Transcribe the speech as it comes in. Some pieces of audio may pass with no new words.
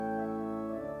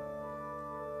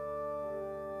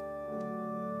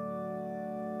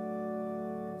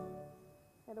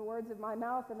words of my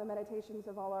mouth and the meditations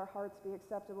of all our hearts be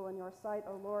acceptable in your sight,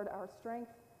 O Lord, our strength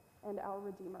and our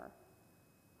Redeemer.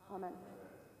 Amen.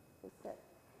 Please sit.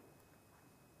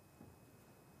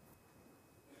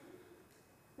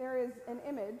 There is an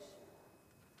image,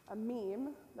 a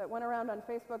meme, that went around on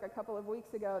Facebook a couple of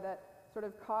weeks ago that sort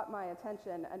of caught my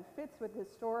attention and fits with his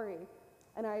story.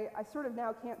 And I sort of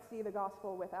now can't see the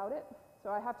gospel without it, so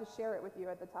I have to share it with you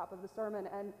at the top of the sermon.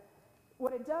 And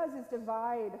what it does is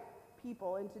divide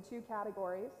people into two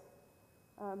categories.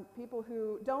 People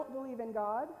who don't believe in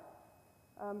God,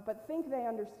 but think they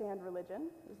understand religion,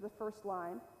 is the first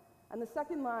line. And the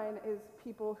second line is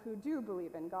people who do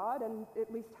believe in God and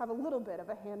at least have a little bit of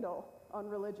a handle on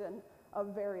religion of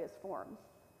various forms.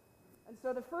 And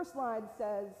so the first line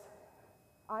says,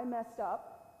 I messed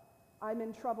up, I'm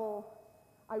in trouble,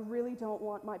 I really don't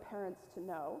want my parents to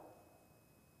know.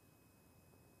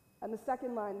 And the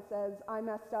second line says, I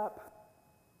messed up,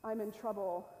 I'm in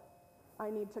trouble, I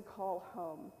need to call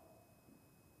home.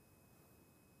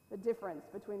 The difference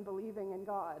between believing in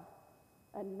God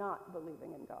and not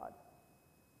believing in God.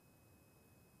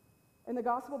 In the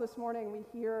gospel this morning, we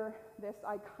hear this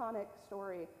iconic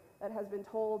story that has been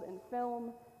told in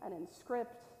film and in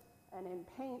script and in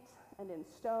paint and in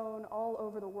stone all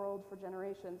over the world for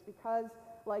generations, because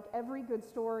like every good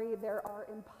story, there are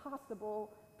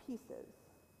impossible pieces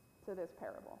to this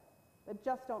parable that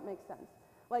just don't make sense.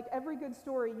 Like every good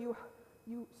story,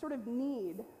 you sort of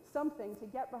need something to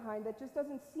get behind that just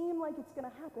doesn't seem like it's going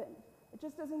to happen. It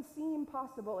just doesn't seem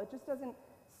possible. It just doesn't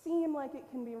seem like it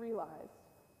can be realized.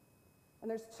 And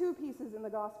there's two pieces in the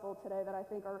gospel today that I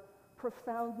think are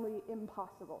profoundly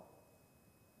impossible.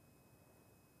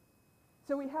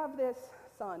 So we have this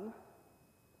son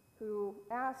who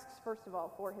asks, first of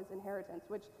all, for his inheritance,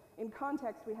 which in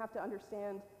context we have to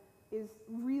understand is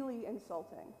really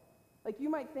insulting. Like you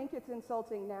might think it's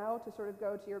insulting now to sort of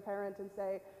go to your parent and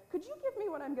say, could you give me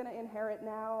what I'm going to inherit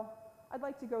now? I'd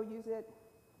like to go use it.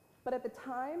 But at the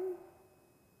time,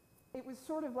 it was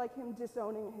sort of like him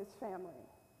disowning his family.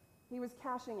 He was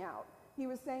cashing out. He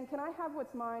was saying, can I have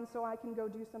what's mine so I can go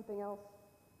do something else?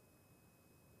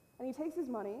 And he takes his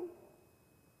money,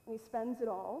 and he spends it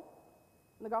all.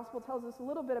 And the gospel tells us a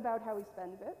little bit about how he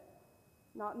spends it,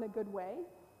 not in a good way.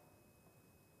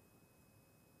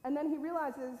 And then he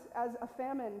realizes, as a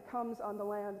famine comes on the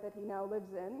land that he now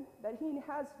lives in, that he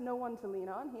has no one to lean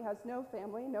on. He has no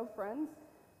family, no friends,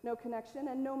 no connection,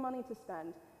 and no money to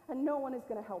spend. And no one is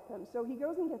going to help him. So he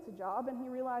goes and gets a job, and he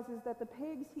realizes that the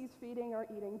pigs he's feeding are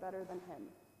eating better than him.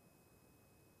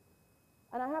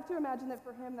 And I have to imagine that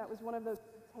for him, that was one of those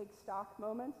take stock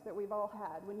moments that we've all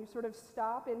had, when you sort of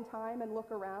stop in time and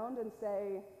look around and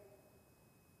say,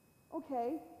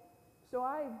 okay, so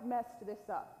I messed this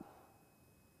up.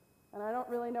 And I don't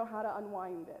really know how to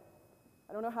unwind it.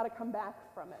 I don't know how to come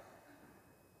back from it.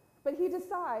 But he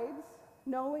decides,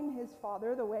 knowing his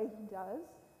father the way he does,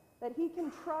 that he can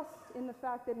trust in the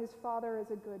fact that his father is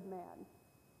a good man,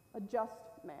 a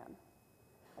just man.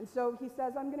 And so he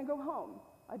says, I'm going to go home.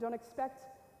 I don't expect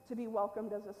to be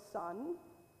welcomed as a son,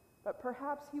 but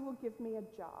perhaps he will give me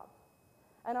a job.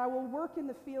 And I will work in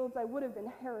the fields I would have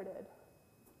inherited,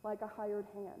 like a hired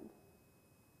hand.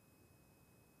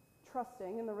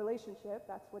 Trusting in the relationship,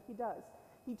 that's what he does.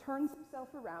 He turns himself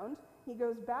around, he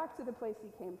goes back to the place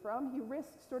he came from, he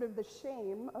risks sort of the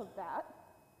shame of that,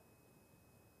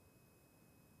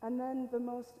 and then the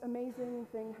most amazing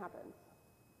thing happens.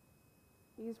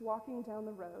 He's walking down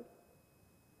the road.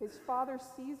 His father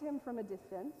sees him from a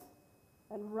distance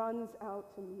and runs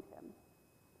out to meet him.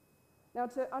 Now,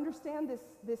 to understand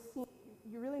this scene,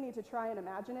 you really need to try and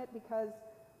imagine it, because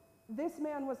this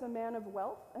man was a man of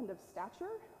wealth and of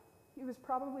stature. He was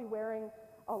probably wearing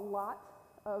a lot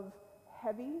of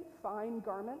heavy, fine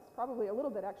garments, probably a little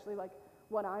bit actually like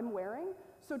what I'm wearing.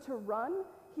 So to run,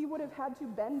 he would have had to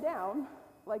bend down,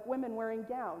 like women wearing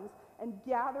gowns, and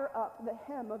gather up the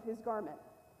hem of his garment.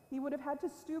 He would have had to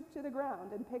stoop to the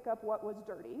ground and pick up what was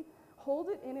dirty, hold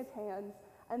it in his hands,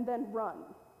 and then run.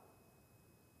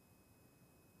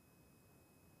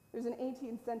 There's an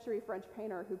 18th century French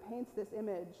painter who paints this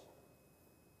image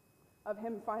of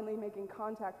him finally making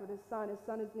contact with his son. His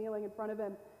son is kneeling in front of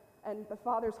him, and the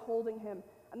father's holding him.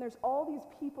 And there's all these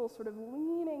people sort of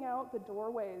leaning out the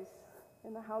doorways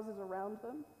in the houses around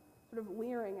them, sort of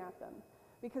leering at them,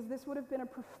 because this would have been a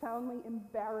profoundly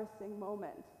embarrassing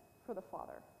moment for the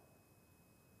father.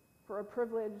 For a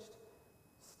privileged,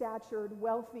 statured,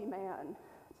 wealthy man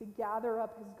to gather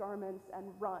up his garments and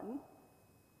run,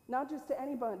 not just to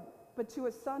anyone, but to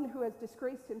a son who has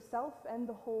disgraced himself and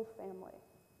the whole family.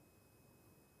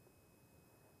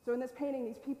 So in this painting,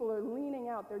 these people are leaning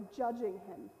out, they're judging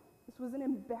him. This was an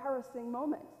embarrassing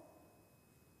moment.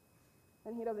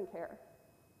 and he doesn't care.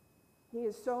 He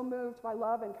is so moved by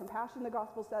love and compassion, the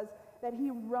gospel says, that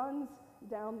he runs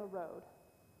down the road.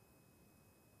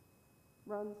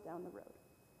 Runs down the road.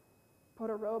 Put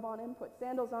a robe on him, put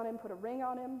sandals on him, put a ring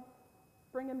on him,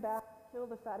 bring him back, kill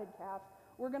the fatted calf.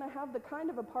 We're going to have the kind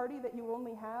of a party that you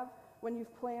only have when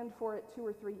you've planned for it 2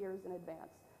 or 3 years in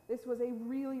advance. This was a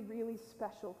really, really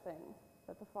special thing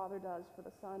that the Father does for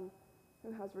the Son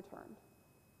who has returned.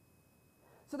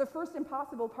 So the first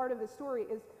impossible part of this story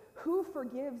is, who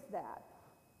forgives that?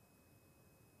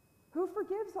 Who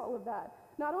forgives all of that?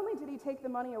 Not only did he take the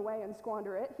money away and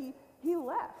squander it, he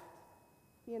left.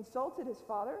 He insulted his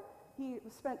father, he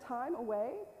spent time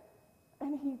away,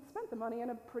 and he spent the money in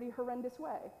a pretty horrendous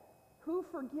way. Who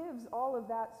forgives all of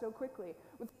that so quickly?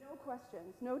 With no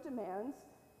questions, no demands.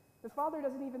 The father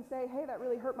doesn't even say, hey, that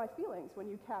really hurt my feelings when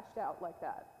you cashed out like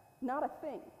that. Not a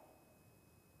thing.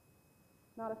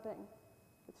 Not a thing.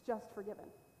 It's just forgiven.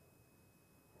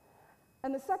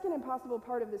 And the second impossible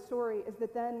part of the story is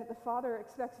that then the father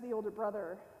expects the older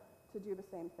brother to do the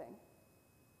same thing.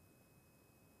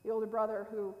 The older brother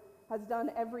who has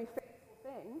done every faithful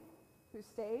thing, who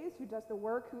stays, who does the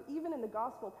work, who even in the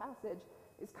gospel passage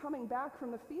is coming back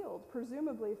from the field,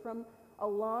 presumably from a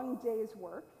long day's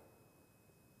work,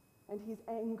 and he's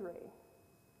angry.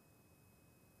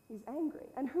 He's angry.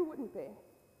 And who wouldn't be?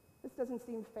 This doesn't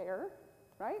seem fair,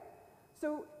 right?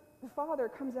 So the father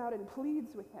comes out and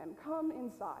pleads with him, come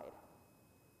inside.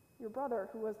 Your brother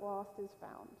who was lost is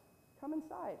found. Come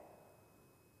inside.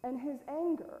 And his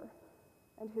anger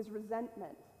and his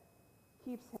resentment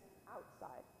keeps him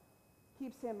outside,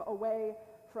 keeps him away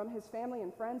from his family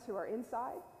and friends who are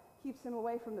inside, keeps him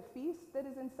away from the feast that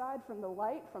is inside, from the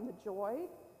light, from the joy,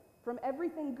 from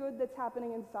everything good that's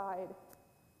happening inside.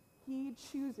 He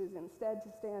chooses instead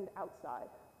to stand outside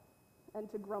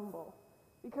and to grumble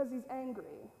because he's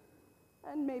angry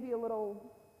and maybe a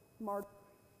little martyred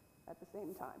at the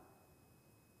same time.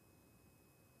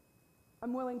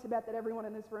 I'm willing to bet that everyone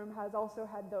in this room has also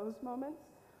had those moments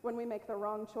when we make the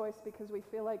wrong choice because we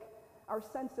feel like our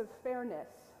sense of fairness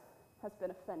has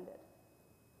been offended.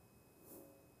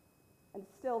 And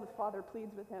still the father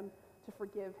pleads with him to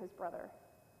forgive his brother.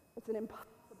 It's an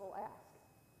impossible ask,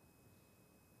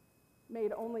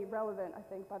 made only relevant, I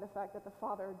think, by the fact that the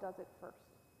father does it first.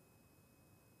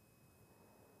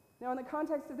 Now, in the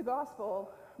context of the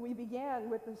gospel, we began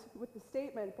with the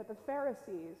statement that the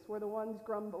Pharisees were the ones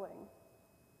grumbling.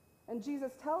 And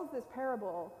Jesus tells this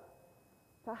parable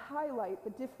to highlight the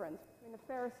difference between the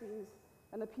Pharisees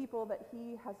and the people that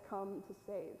he has come to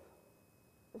save.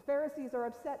 The Pharisees are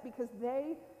upset because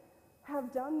they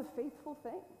have done the faithful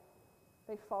thing.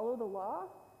 They follow the law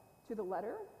to the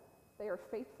letter. They are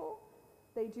faithful.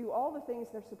 They do all the things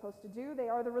they're supposed to do. They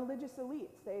are the religious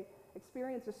elites. They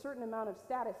experience a certain amount of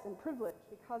status and privilege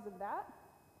because of that.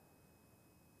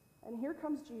 And here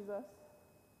comes Jesus,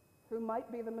 who might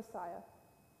be the Messiah,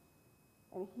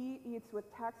 and he eats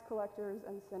with tax collectors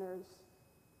and sinners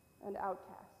and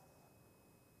outcasts,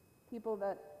 people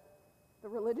that the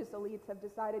religious elites have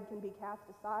decided can be cast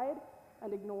aside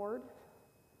and ignored,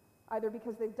 either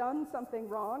because they've done something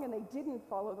wrong and they didn't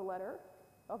follow the letter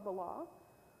of the law,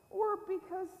 or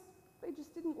because they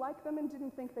just didn't like them and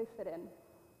didn't think they fit in.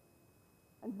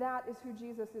 And that is who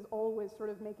Jesus is always sort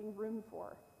of making room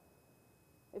for.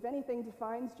 If anything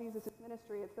defines Jesus'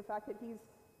 ministry, it's the fact that he's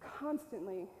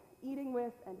constantly eating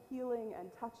with and healing and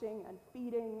touching and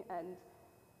feeding and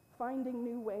finding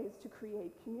new ways to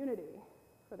create community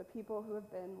for the people who have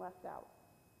been left out.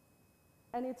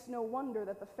 And it's no wonder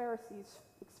that the Pharisees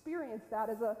experience that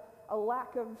as a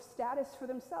lack of status for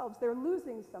themselves. They're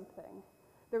losing something.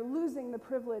 They're losing the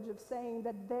privilege of saying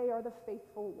that they are the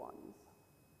faithful ones.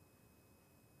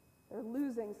 They're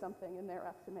losing something in their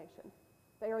estimation.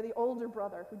 They are the older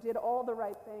brother who did all the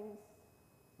right things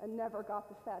and never got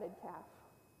the fatted calf.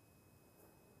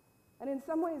 And in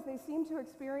some ways, they seem to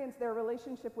experience their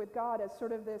relationship with God as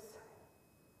sort of this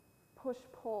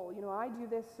push-pull. You know, I do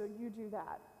this, so you do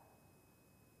that.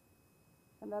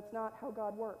 And that's not how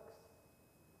God works.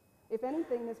 If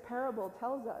anything, this parable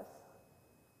tells us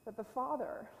that the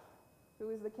Father, who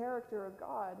is the character of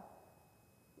God,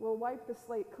 will wipe the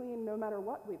slate clean no matter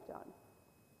what we've done.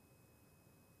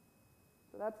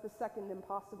 So that's the second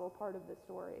impossible part of this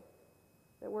story,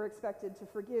 that we're expected to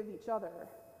forgive each other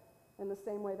in the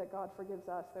same way that God forgives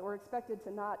us, that we're expected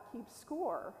to not keep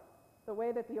score the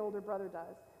way that the older brother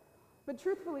does. But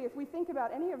truthfully, if we think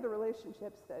about any of the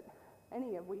relationships that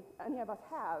any of us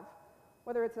have,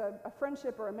 whether it's a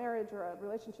friendship or a marriage or a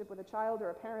relationship with a child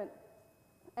or a parent,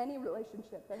 any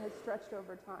relationship that has stretched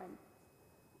over time,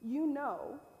 you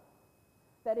know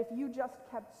that if you just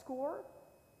kept score,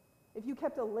 If you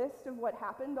kept a list of what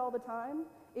happened all the time,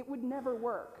 it would never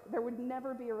work. There would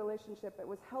never be a relationship that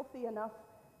was healthy enough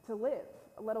to live,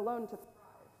 let alone to thrive.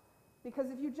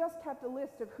 Because if you just kept a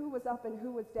list of who was up and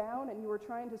who was down, and you were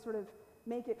trying to sort of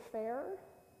make it fair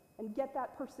and get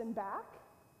that person back,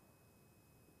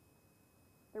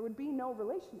 there would be no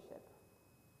relationship.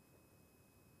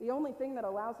 The only thing that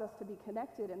allows us to be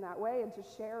connected in that way and to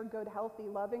share good, healthy,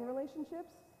 loving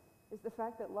relationships is the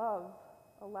fact that love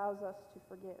allows us to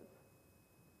forgive.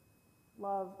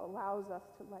 Love allows us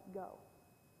to let go,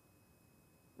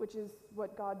 which is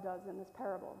what God does in this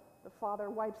parable. The Father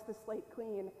wipes the slate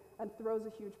clean and throws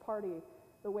a huge party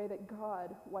the way that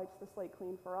God wipes the slate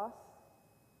clean for us,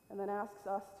 and then asks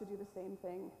us to do the same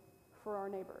thing for our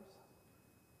neighbors.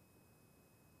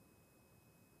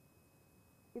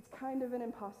 It's kind of an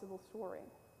impossible story.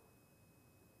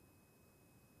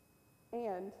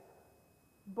 And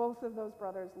both of those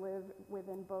brothers live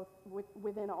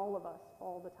within all of us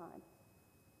all the time.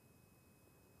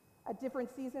 At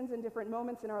different seasons and different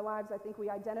moments in our lives, I think we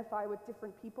identify with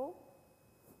different people.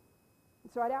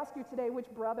 And so I'd ask you today which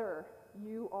brother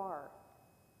you are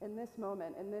in this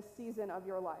moment, in this season of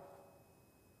your life.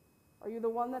 Are you the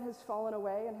one that has fallen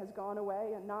away and has gone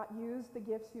away and not used the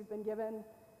gifts you've been given?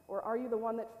 Or are you the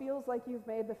one that feels like you've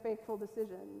made the faithful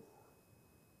decisions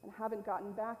and haven't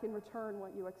gotten back in return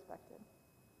what you expected?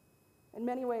 In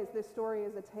many ways, this story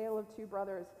is a tale of two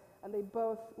brothers, and they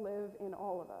both live in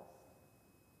all of us.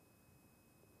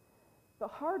 The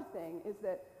hard thing is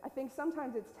that I think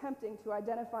sometimes it's tempting to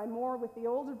identify more with the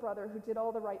older brother who did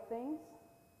all the right things.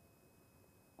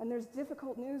 And there's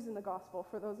difficult news in the gospel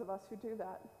for those of us who do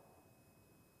that.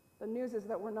 The news is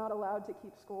that we're not allowed to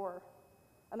keep score,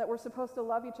 and that we're supposed to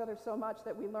love each other so much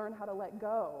that we learn how to let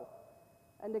go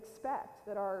and expect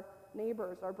that our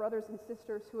neighbors, our brothers and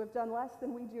sisters who have done less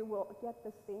than we do will get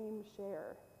the same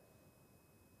share.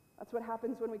 That's what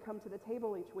happens when we come to the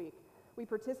table each week. We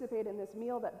participate in this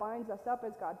meal that binds us up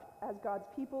as God's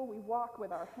people. We walk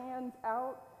with our hands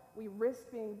out. We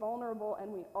risk being vulnerable,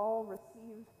 and we all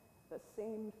receive the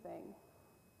same thing,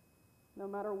 no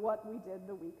matter what we did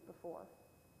the week before.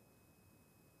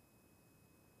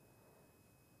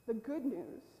 The good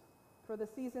news for the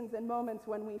seasons and moments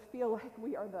when we feel like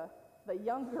we are the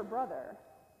younger brother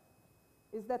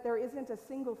is that there isn't a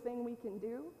single thing we can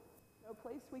do, no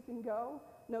place we can go,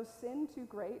 no sin too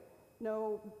great,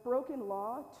 no broken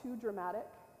law too dramatic,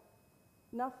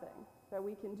 nothing that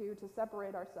we can do to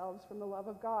separate ourselves from the love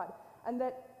of God. And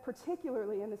that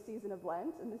particularly in the season of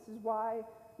Lent, and this is why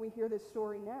we hear this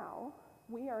story now,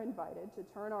 we are invited to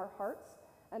turn our hearts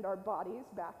and our bodies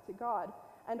back to God.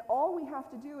 And all we have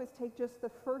to do is take just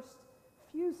the first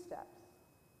few steps,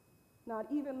 not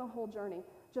even the whole journey,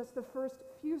 just the first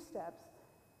few steps,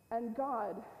 and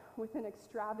God, with an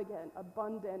extravagant,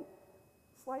 abundant,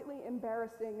 slightly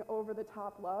embarrassing,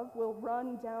 over-the-top love, will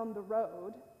run down the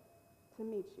road to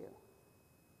meet you.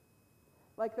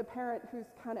 Like the parent who's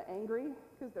kind of angry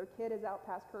because their kid is out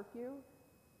past curfew,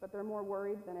 but they're more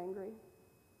worried than angry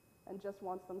and just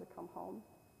wants them to come home.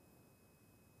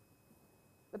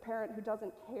 The parent who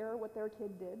doesn't care what their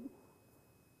kid did,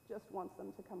 just wants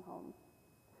them to come home.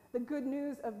 The good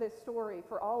news of this story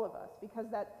for all of us, because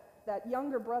that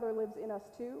younger brother lives in us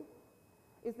too,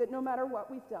 is that no matter what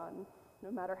we've done,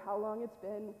 no matter how long it's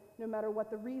been, no matter what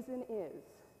the reason is,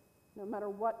 no matter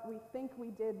what we think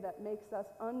we did that makes us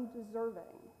undeserving,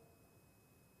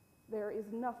 there is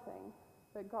nothing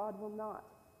that God will not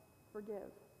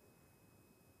forgive.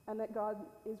 And that God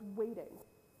is waiting,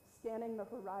 scanning the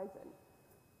horizon,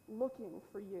 looking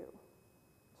for you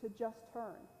to just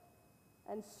turn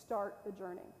and start the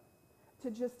journey, to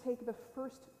just take the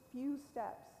first few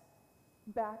steps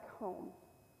back home.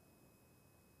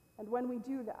 And when we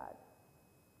do that,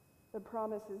 the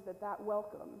promise is that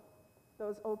welcome,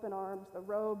 those open arms, the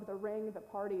robe, the ring, the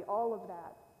party, all of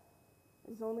that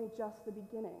is only just the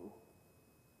beginning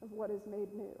of what is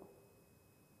made new.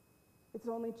 It's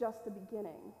only just the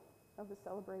beginning of the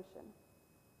celebration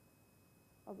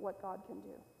of what God can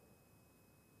do.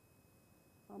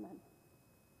 Amen.